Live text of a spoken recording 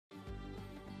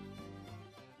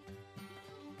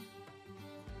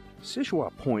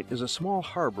SIS-SHWA Point is a small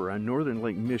harbor on northern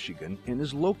Lake Michigan and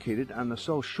is located on the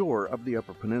south shore of the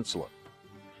Upper Peninsula.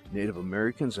 Native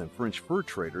Americans and French fur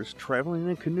traders traveling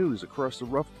in canoes across the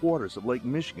rough waters of Lake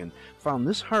Michigan found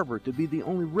this harbor to be the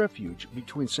only refuge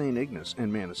between St. Ignace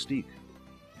and Manistique.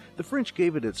 The French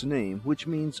gave it its name, which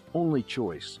means only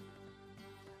choice.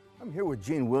 I'm here with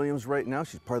Jean Williams right now.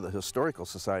 She's part of the Historical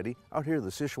Society out here at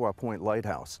the SIS-SHWA Point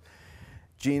Lighthouse.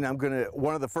 Jean,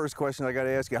 one of the first questions I got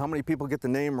to ask you, how many people get the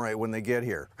name right when they get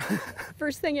here?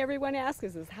 First thing everyone asks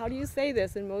is how do you say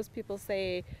this? And most people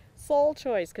say Seul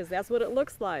Choix, because that's what it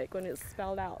looks like when it's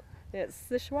spelled out. It's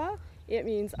SIS-SHWA, it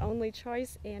means only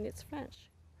choice, and it's French.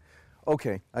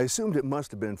 Okay, I assumed it must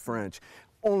have been French.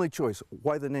 Only choice,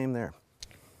 why the name there?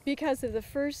 Because of the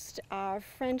first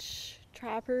French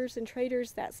trappers and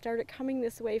traders that started coming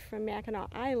this way from Mackinac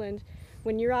Island.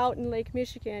 When you're out in Lake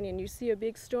Michigan and you see a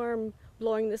big storm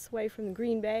blowing this way from the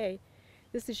Green Bay,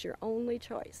 this is your only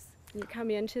choice. You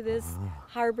come into this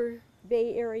harbor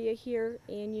bay area here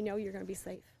and you know you're going to be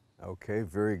safe. Okay,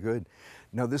 very good.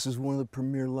 Now this is one of the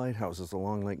premier lighthouses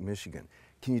along Lake Michigan.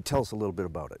 Can you tell us a little bit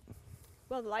about it?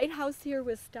 Well, the lighthouse here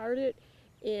was started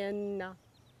in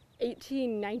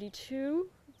 1892.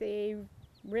 They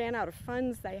ran out of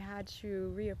funds. They had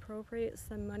to reappropriate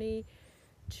some money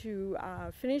to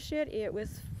finish it. It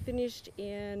was finished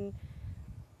in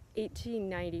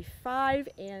 1895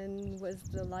 and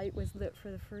the light was lit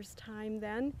for the first time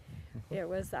then. It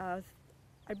was, I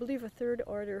believe, a third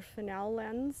order Fresnel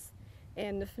lens,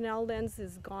 and the Fresnel lens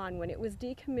is gone. When it was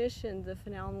decommissioned, the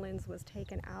Fresnel lens was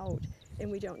taken out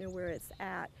and we don't know where it's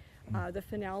at. The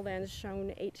Fresnel lens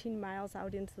shone 18 miles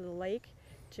out into the lake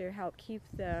to help keep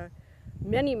the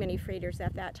many freighters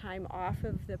at that time off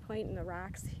of the point and the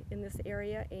rocks in this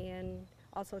area, and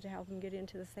also to help them get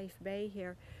into the safe bay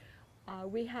here.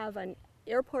 We have an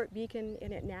airport beacon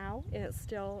in it now, and it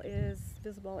still is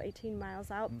visible 18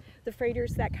 miles out. The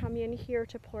freighters that come in here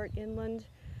to Port Inland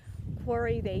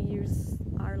Quarry, they use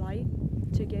our light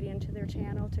to get into their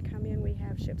channel to come in. We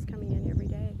have ships coming in every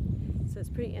day. So it's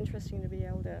pretty interesting to be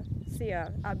able to see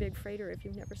a big freighter if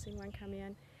you've never seen one come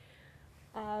in.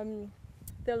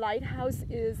 The lighthouse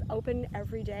is open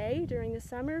every day during the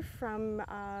summer from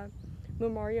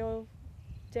Memorial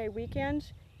Day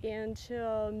weekend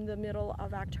until the middle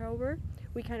of October.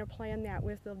 We kind of plan that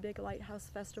with the big lighthouse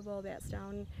festival that's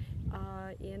down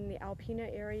in the Alpena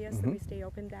area, so we stay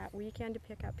open that weekend to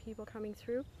pick up people coming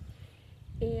through.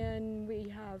 And we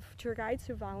have tour guides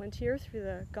who volunteer through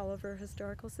the Gulliver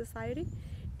Historical Society,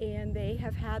 and they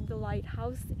have had the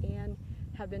lighthouse and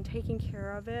have been taking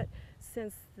care of it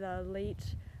since the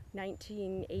late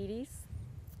 1980s.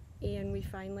 And we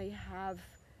finally have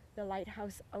the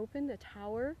lighthouse open, the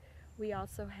tower. We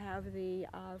also have the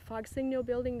fog signal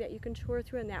building that you can tour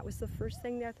through, and that was the first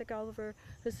thing that the Gulliver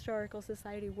Historical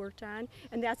Society worked on.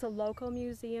 And that's a local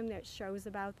museum that shows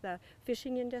about the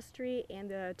fishing industry and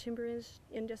the timber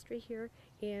industry here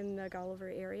in the Gulliver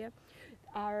area.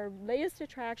 Our latest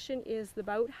attraction is the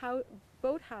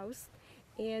boathouse,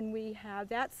 and we have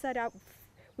that set up.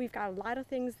 We've got a lot of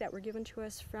things that were given to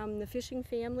us from the fishing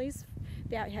families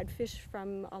that had fished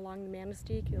from along the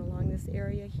Manistique and along this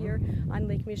area here on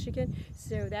Lake Michigan.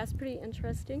 So that's pretty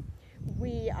interesting.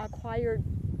 We acquired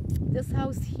this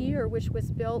house here, which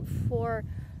was built for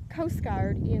Coast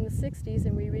Guard in the 60s,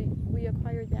 and we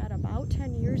acquired that about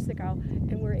 10 years ago,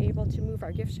 and we're able to move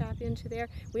our gift shop into there.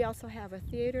 We also have a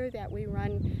theater that we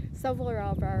run several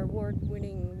of our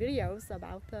award-winning videos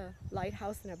about the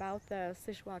lighthouse and about the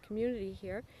SIS-SHWA community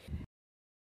here.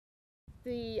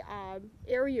 The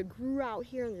area grew out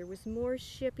here and there was more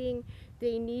shipping.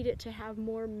 They needed to have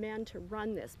more men to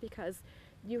run this because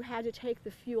you had to take the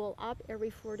fuel up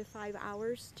every 4 to 5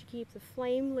 hours to keep the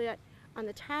flame lit on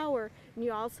the tower, and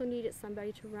you also needed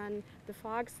somebody to run the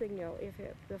fog signal if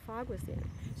the fog was in.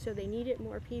 So they needed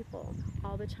more people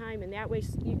all the time, and that way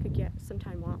you could get some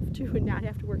time off too and not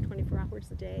have to work 24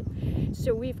 hours a day.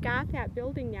 So we've got that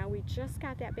building now. We just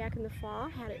got that back in the fall,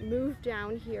 had it moved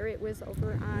down here. It was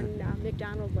over on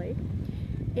McDonald Lake,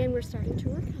 and we're starting to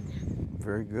work on that.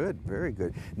 Very good, very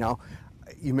good. Now,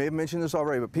 you may have mentioned this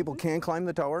already, but people can climb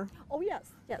the tower? Oh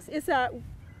yes, yes. It's a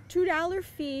 $2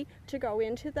 fee to go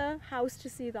into the house to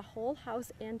see the whole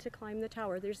house and to climb the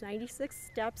tower. There's 96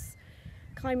 steps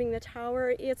climbing the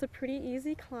tower. It's a pretty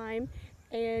easy climb,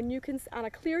 and you can, on a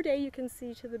clear day, you can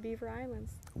see to the Beaver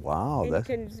Islands. Wow. And you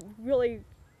can really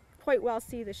quite well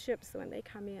see the ships when they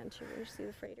come in to see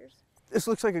the freighters. This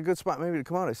looks like a good spot maybe to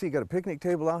come out. I see you got a picnic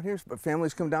table out here, but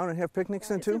families come down and have picnics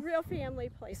then too? It's a real family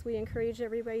place. We encourage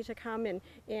everybody to come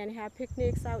and have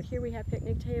picnics out here. We have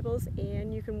picnic tables,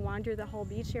 and you can wander the whole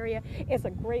beach area. It's a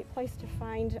great place to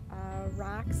find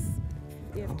rocks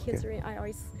if kids are in, I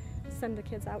always send the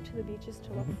kids out to the beaches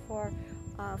to look for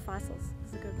fossils.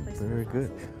 It's a good place Very for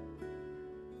good. fossils.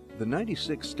 The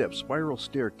 96-step spiral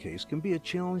staircase can be a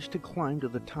challenge to climb to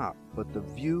the top, but the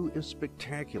view is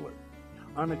spectacular.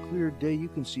 On a clear day, you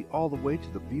can see all the way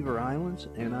to the Beaver Islands,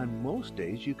 and on most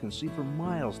days, you can see for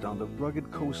miles down the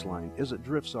rugged coastline as it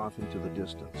drifts off into the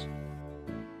distance.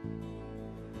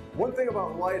 One thing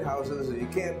about lighthouses is you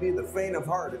can't be the faint of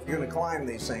heart if you're going to climb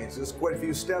these things. There's quite a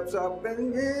few steps up,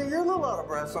 and you're a little out of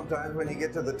breath sometimes when you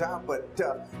get to the top, but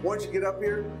once you get up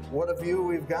here, what a view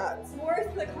we've got. It's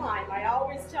worth the climb. I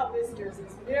always tell visitors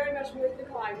it's very much worth the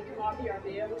climb to come up here and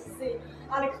be able to see.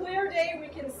 On a clear day, we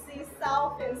can see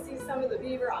south and see some of the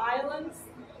Beaver Islands.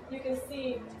 You can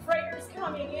see freighters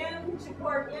coming in to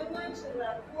Port Inlet to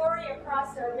the quarry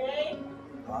across our bay.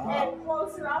 And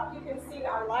closer up, you can see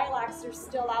our lilacs are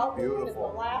still out. Beautiful. It's the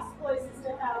last places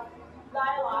to have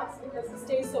lilacs because it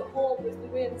stays so cold with the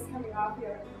winds coming off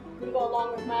here. We go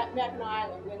along with Mackinac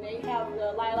Island. When they have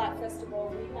the lilac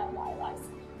festival, we have lilacs.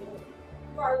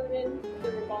 Farther in,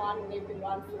 they're gone, and they've been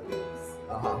gone for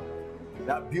weeks.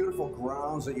 Now, beautiful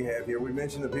grounds that you have here. We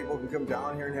mentioned that people can come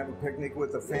down here and have a picnic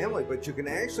with the family, but you can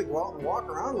actually go out and walk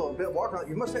around a little bit. Walk around.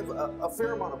 You must have a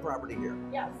fair amount of property here.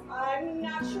 Yes, I'm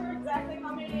not sure exactly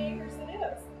how many acres it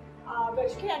is, but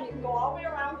you can. You can go all the way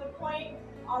around the point,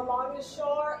 along the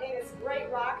shore, and it's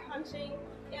great rock hunting,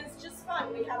 and it's just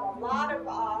fun. We have a lot of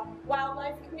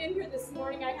wildlife come in here. This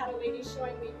morning I had a lady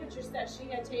showing me pictures that she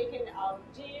had taken of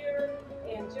deer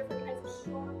and different kinds of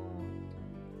shore.